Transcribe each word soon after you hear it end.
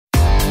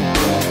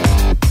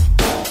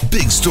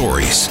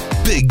stories,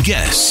 big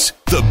guests,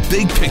 the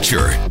big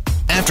picture.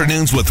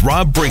 Afternoons with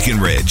Rob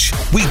Breckenridge.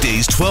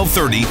 Weekdays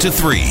 1230 to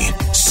 3,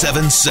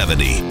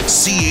 770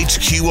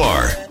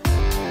 CHQR.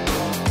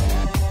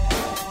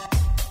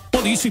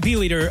 Well, the UCP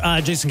leader,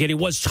 Jason Kenney,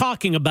 was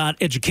talking about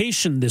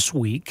education this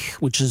week,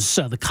 which is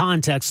the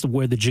context of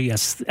where the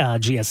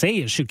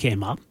GSA issue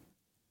came up.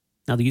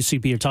 Now, the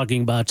UCP are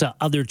talking about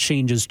other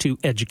changes to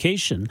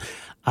education.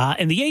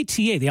 And the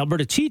ATA, the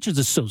Alberta Teachers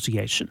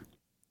Association,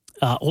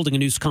 holding a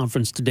news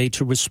conference today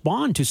to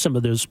respond to some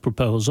of those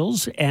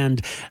proposals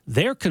and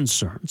their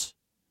concerns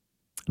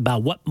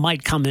about what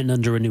might come in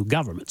under a new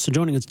government. So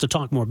joining us to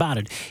talk more about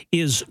it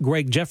is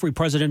Greg Jeffrey,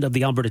 president of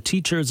the Alberta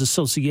Teachers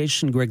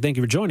Association. Greg, thank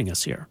you for joining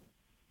us here.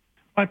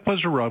 My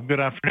pleasure, Rob. Good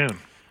afternoon.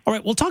 All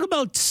right, we'll talk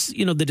about,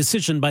 the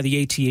decision by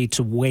the ATA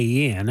to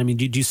weigh in. I mean,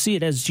 did you see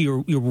it as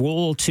your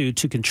role to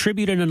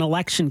contribute in an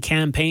election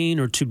campaign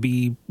or to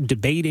be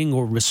debating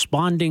or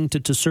responding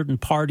to certain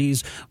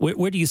parties?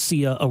 Where do you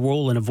see a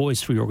role and a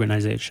voice for your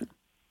organization?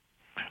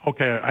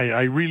 Okay,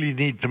 I really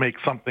need to make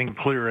something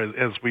clear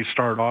as we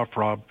start off,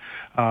 Rob.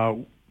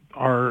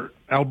 Our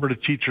Alberta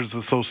Teachers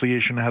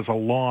Association has a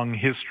long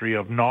history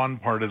of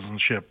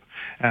nonpartisanship,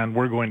 and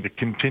we're going to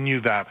continue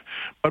that.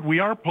 But we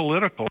are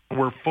political.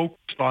 We're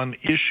focused on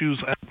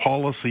issues and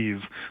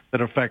policies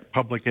that affect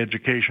public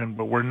education,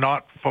 but we're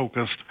not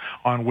focused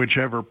on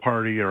whichever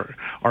party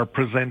are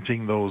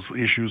presenting those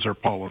issues or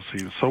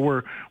policies. So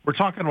we're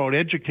talking about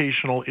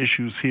educational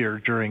issues here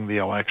during the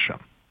election.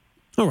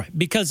 All right,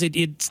 because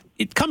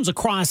it comes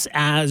across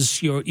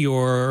as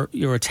you're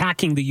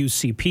attacking the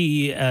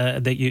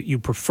UCP, that you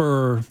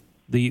prefer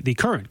the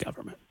current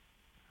government.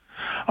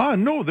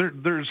 No,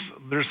 there's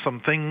some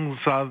things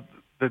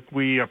that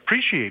we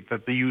appreciate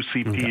that the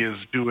UCP is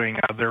doing.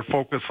 Their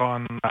focus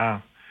on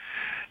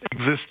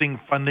existing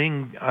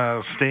funding,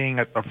 staying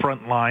at the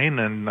front line,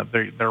 and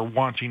they're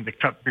wanting to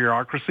cut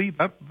bureaucracy.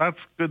 That's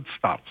good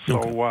stuff.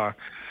 So.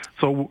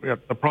 So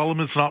the problem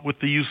is not with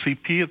the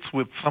UCP, it's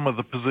with some of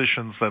the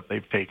positions that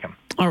they've taken.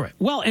 All right.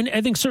 Well, and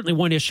I think certainly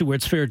one issue where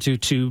it's fair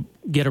to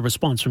get a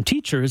response from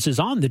teachers is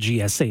on the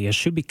GSA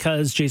issue,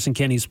 because Jason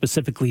Kenney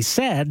specifically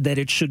said that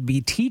it should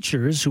be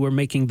teachers who are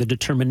making the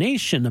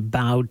determination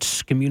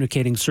about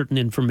communicating certain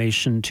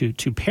information to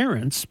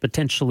parents,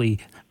 potentially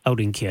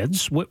outing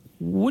kids. What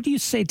do you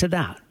say to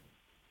that?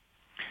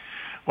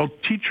 Well,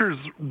 teachers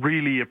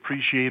really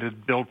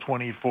appreciated Bill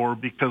 24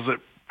 because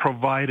it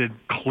provided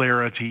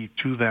clarity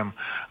to them,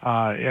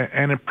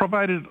 and it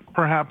provided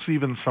perhaps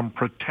even some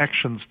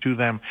protections to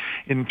them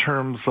in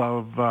terms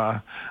of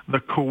the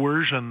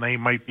coercion they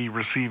might be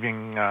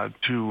receiving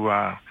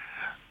to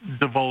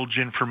divulge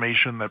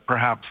information that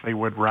perhaps they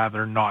would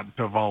rather not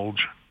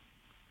divulge.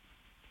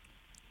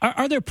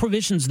 Are there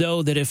provisions,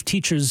 though, that if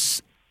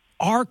teachers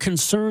are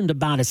concerned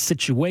about a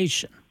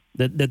situation,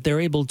 that they're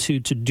able to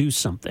do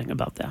something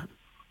about that?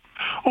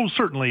 Oh,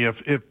 certainly.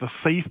 If the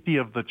safety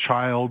of the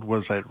child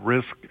was at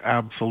risk,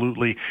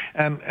 absolutely.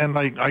 And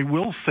I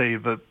will say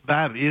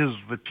that is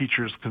the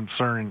teacher's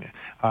concern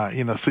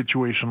in a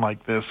situation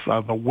like this.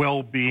 The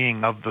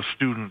well-being of the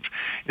student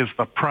is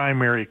the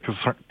primary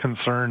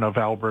concern of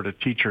Alberta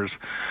teachers.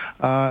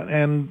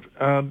 And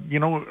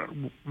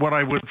what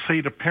I would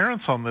say to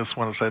parents on this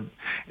one is that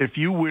if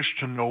you wish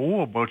to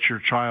know about your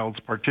child's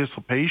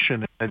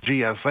participation in a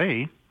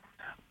GSA,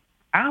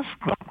 ask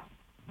them.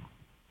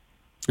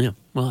 Yeah,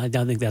 well, I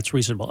think that's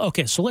reasonable.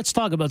 Okay, so let's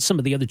talk about some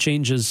of the other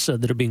changes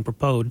that are being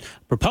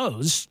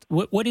proposed.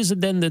 What is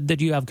it then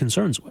that you have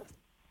concerns with?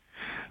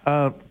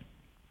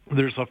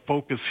 There's a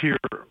focus here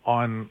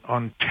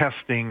on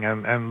testing,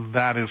 and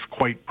that is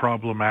quite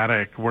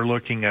problematic. We're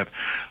looking at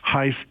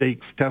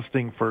high-stakes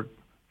testing for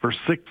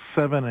 6,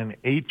 7,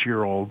 and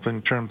 8-year-olds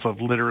in terms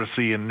of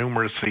literacy and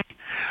numeracy.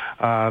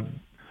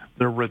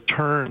 The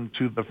return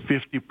to the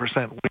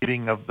 50%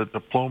 weighting of the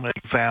diploma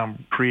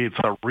exam creates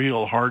a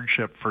real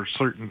hardship for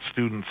certain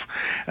students.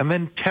 And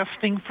then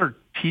testing for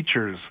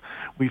teachers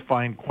we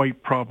find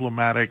quite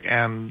problematic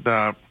and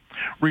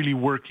really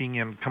working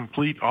in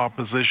complete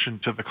opposition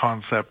to the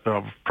concept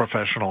of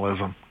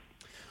professionalism.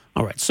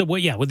 All right. So,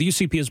 what the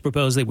UCP has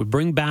proposed, they would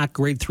bring back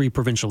grade 3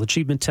 provincial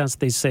achievement tests.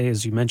 They say,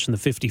 as you mentioned,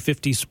 the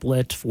 50-50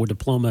 split for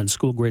diploma and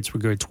school grades for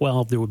grade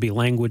 12. There would be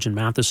language and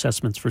math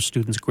assessments for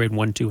students grade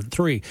 1, 2, and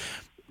 3.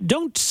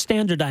 Don't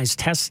standardize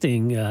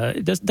testing,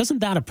 doesn't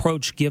that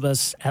approach give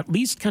us at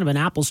least kind of an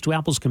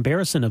apples-to-apples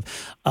comparison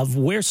of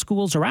where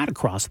schools are at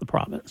across the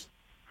province?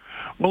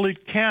 Well,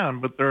 it can,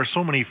 but there are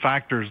so many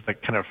factors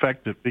that can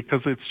affect it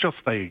because it's just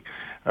a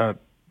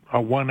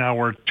 1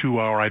 hour,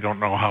 2 hour, I don't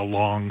know how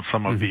long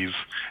some of these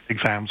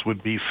exams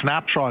would be,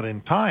 snapshot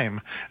in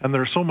time, and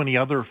there are so many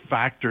other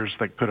factors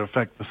that could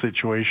affect the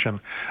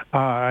situation.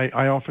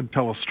 I often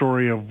tell a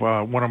story of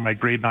one of my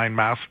grade 9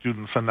 math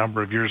students a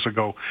number of years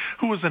ago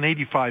who was an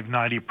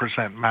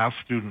 85-90% math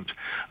student,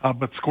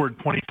 but scored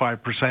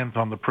 25%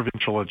 on the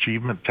provincial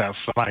achievement test.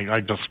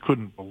 I just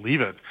couldn't believe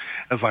it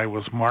as I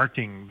was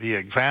marking the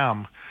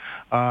exam.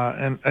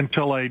 and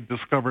until I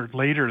discovered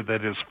later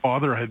that his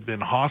father had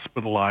been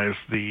hospitalized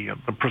the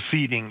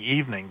preceding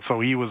evening, so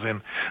he was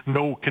in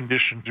no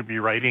condition to be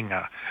writing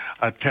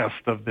a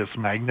test of this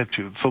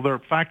magnitude. So there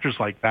are factors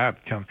like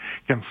that can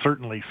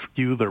certainly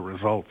skew the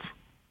results.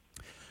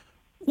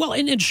 Well,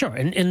 and sure,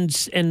 and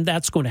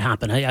that's going to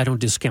happen. I don't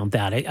discount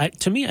that.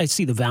 To me, I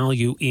see the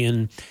value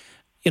in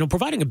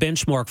providing a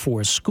benchmark for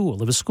a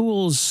school. If a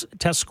school's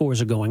test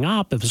scores are going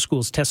up, if a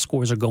school's test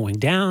scores are going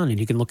down, and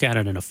you can look at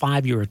it in a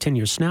 5-year or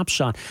 10-year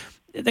snapshot,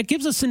 that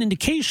gives us an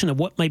indication of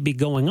what might be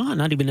going on,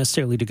 not even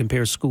necessarily to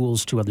compare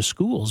schools to other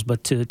schools,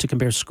 but to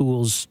compare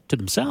schools to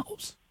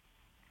themselves.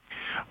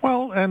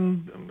 Well,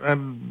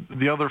 and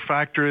the other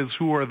factor is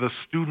who are the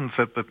students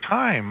at the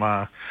time.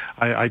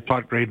 I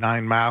taught grade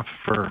 9 math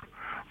for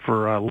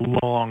a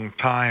long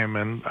time,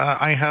 and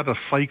I had a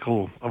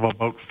cycle of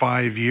about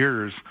 5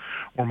 years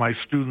where my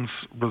students'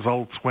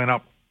 results went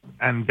up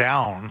and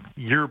down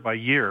year by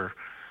year,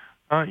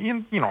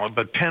 in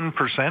the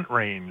 10%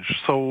 range.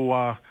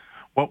 So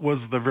what was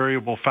the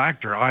variable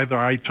factor? Either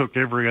I took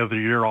every other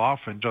year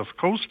off and just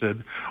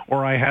coasted,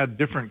 or I had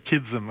different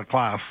kids in the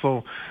class.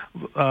 So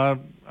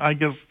I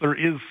guess there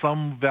is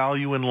some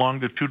value in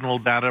longitudinal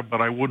data,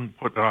 but I wouldn't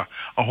put a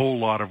whole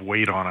lot of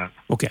weight on it.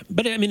 Okay.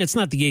 But, I mean, it's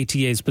not the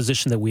ATA's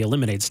position that we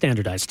eliminate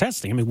standardized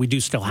testing. I mean, we do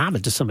still have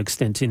it to some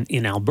extent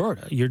in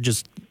Alberta.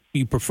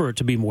 You prefer it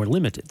to be more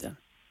limited then?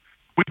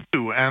 We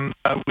do, and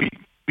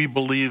we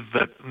believe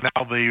that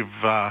now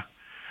they've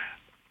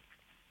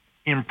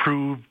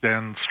improved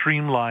and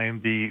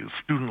streamlined the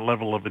student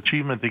level of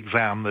achievement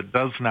exam that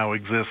does now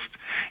exist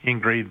in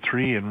grade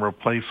 3 in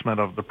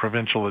replacement of the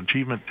provincial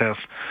achievement test.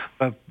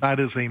 That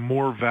is a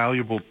more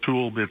valuable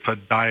tool. It's a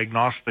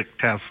diagnostic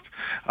test,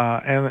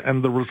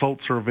 and the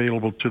results are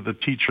available to the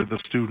teacher, the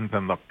student,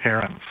 and the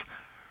parents.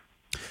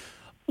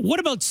 What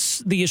about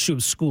the issue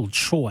of school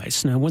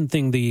choice? Now, one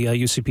thing the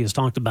UCP has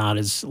talked about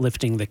is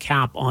lifting the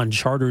cap on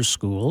charter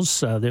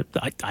schools.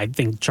 I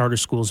think charter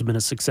schools have been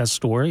a success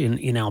story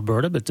in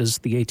Alberta, but does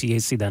the ATA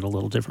see that a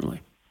little differently?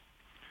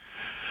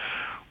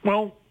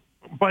 Well,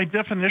 by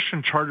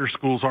definition, charter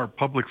schools are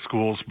public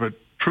schools, but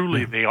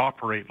truly they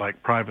operate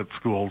like private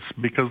schools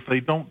because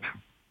they don't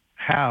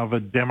have a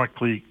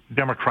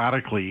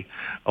democratically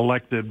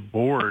elected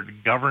board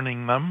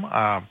governing them.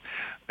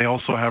 They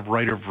also have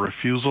right of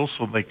refusal,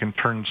 so they can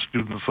turn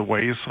students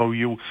away. So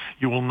you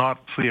will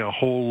not see a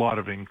whole lot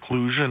of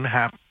inclusion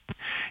happen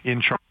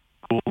in charter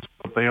schools,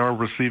 but they are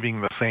receiving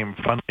the same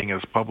funding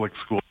as public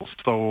schools.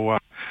 So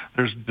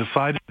there's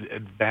decided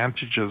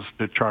advantages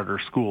to charter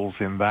schools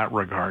in that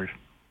regard.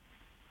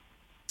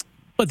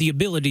 But the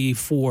ability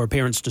for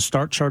parents to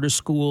start charter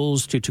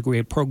schools, to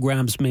create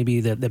programs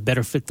maybe that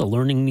better fit the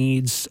learning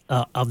needs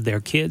of their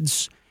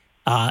kids,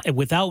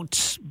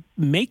 without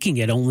making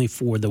it only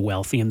for the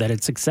wealthy, and that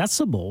it's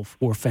accessible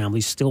for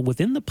families still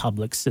within the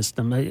public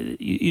system.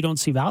 You don't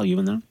see value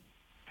in that?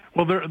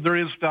 Well, there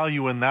is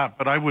value in that,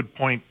 but I would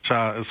point,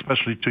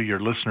 especially to your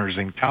listeners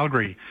in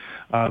Calgary,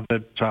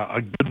 that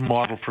a good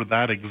model for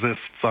that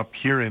exists up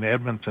here in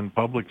Edmonton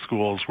Public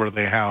Schools, where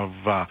they have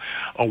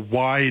a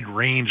wide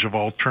range of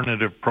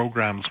alternative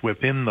programs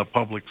within the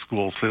public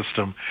school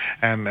system,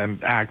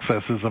 and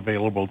access is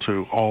available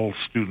to all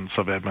students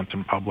of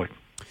Edmonton Public.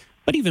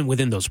 But even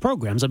within those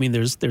programs, I mean,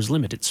 there's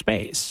limited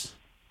space.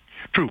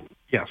 True,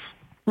 yes.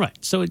 Right.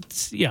 So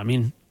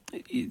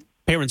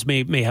parents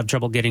may have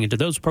trouble getting into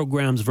those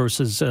programs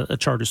versus a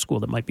charter school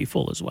that might be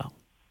full as well.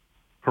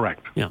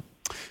 Correct. Yeah.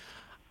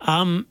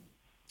 All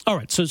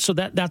right. So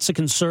that's a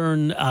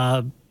concern.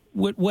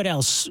 What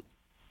else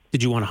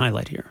did you want to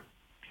highlight here?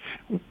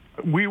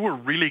 We were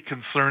really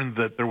concerned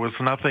that there was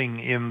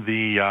nothing in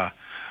the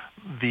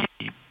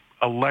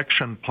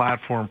election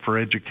platform for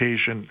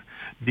education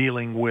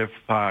dealing with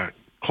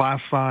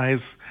class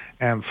size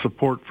and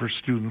support for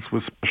students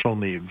with special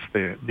needs,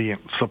 the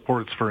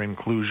supports for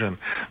inclusion.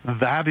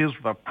 Those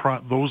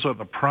are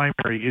the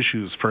primary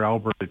issues for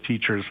Alberta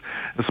teachers,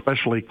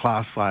 especially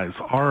class size.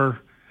 Our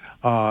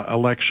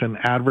election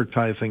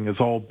advertising is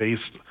all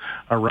based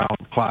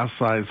around class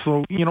size.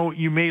 So,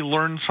 you may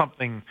learn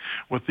something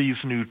with these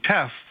new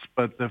tests,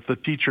 but if the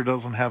teacher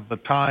doesn't have the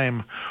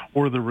time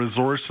or the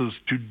resources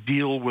to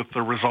deal with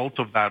the result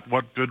of that,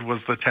 what good was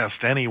the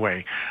test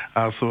anyway?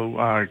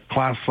 So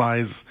class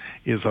size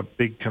is a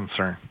big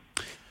concern.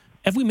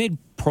 Have we made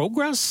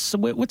progress?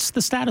 What's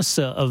the status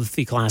of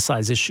the class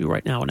size issue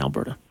right now in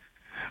Alberta?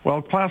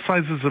 Well, class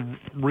sizes have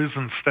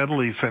risen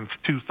steadily since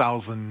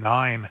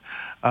 2009.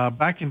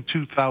 Back in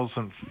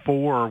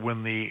 2004,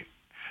 when the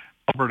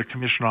Alberta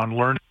Commission on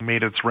Learning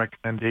made its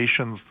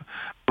recommendations,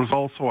 there was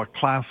also a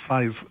class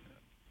size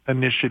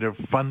initiative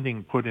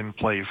funding put in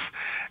place,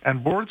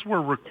 and boards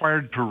were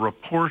required to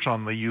report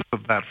on the use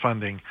of that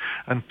funding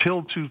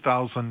until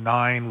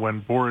 2009, when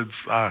boards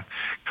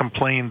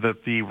complained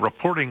that the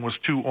reporting was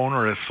too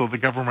onerous. So the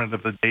government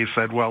of the day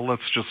said, well,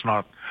 let's just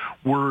not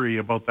worry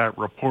about that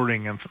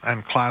reporting,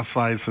 and class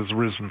size has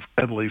risen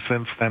steadily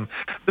since then.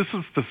 This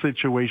is the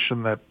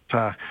situation that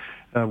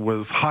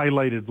was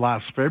highlighted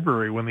last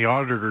February when the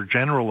Auditor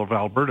General of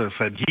Alberta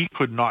said he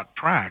could not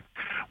track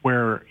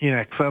where in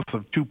excess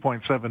of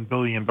 $2.7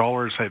 billion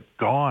had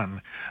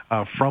gone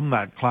from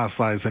that class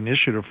size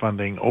initiative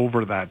funding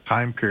over that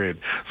time period.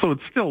 So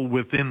it's still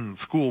within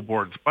school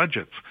boards'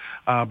 budgets,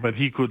 but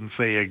he couldn't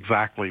say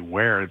exactly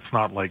where. It's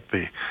not like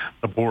the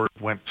board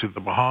went to the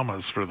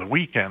Bahamas for the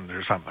weekend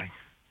or something.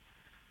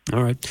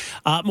 All right.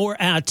 More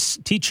at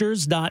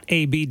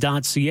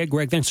teachers.ab.ca.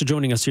 Greg, thanks for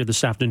joining us here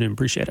this afternoon.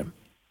 Appreciate it.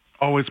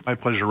 Always my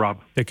pleasure, Rob.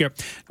 Take care.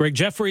 Greg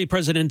Jeffrey,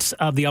 president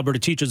of the Alberta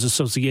Teachers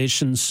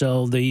Association.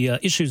 So the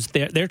issues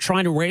they're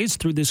trying to raise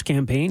through this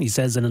campaign, he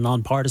says in a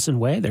nonpartisan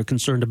way, they're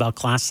concerned about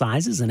class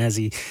sizes. And as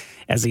he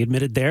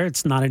admitted there,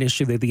 it's not an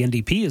issue that the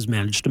NDP has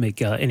managed to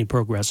make any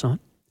progress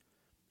on.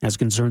 Has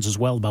concerns as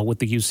well about what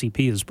the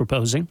UCP is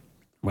proposing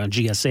around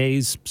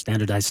GSAs,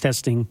 standardized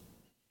testing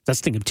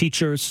of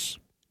teachers,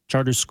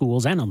 charter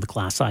schools, and on the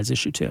class size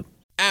issue too.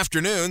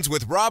 Afternoons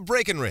with Rob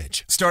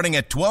Breckenridge, starting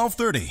at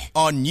 12:30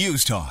 on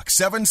News Talk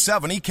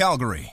 770 Calgary.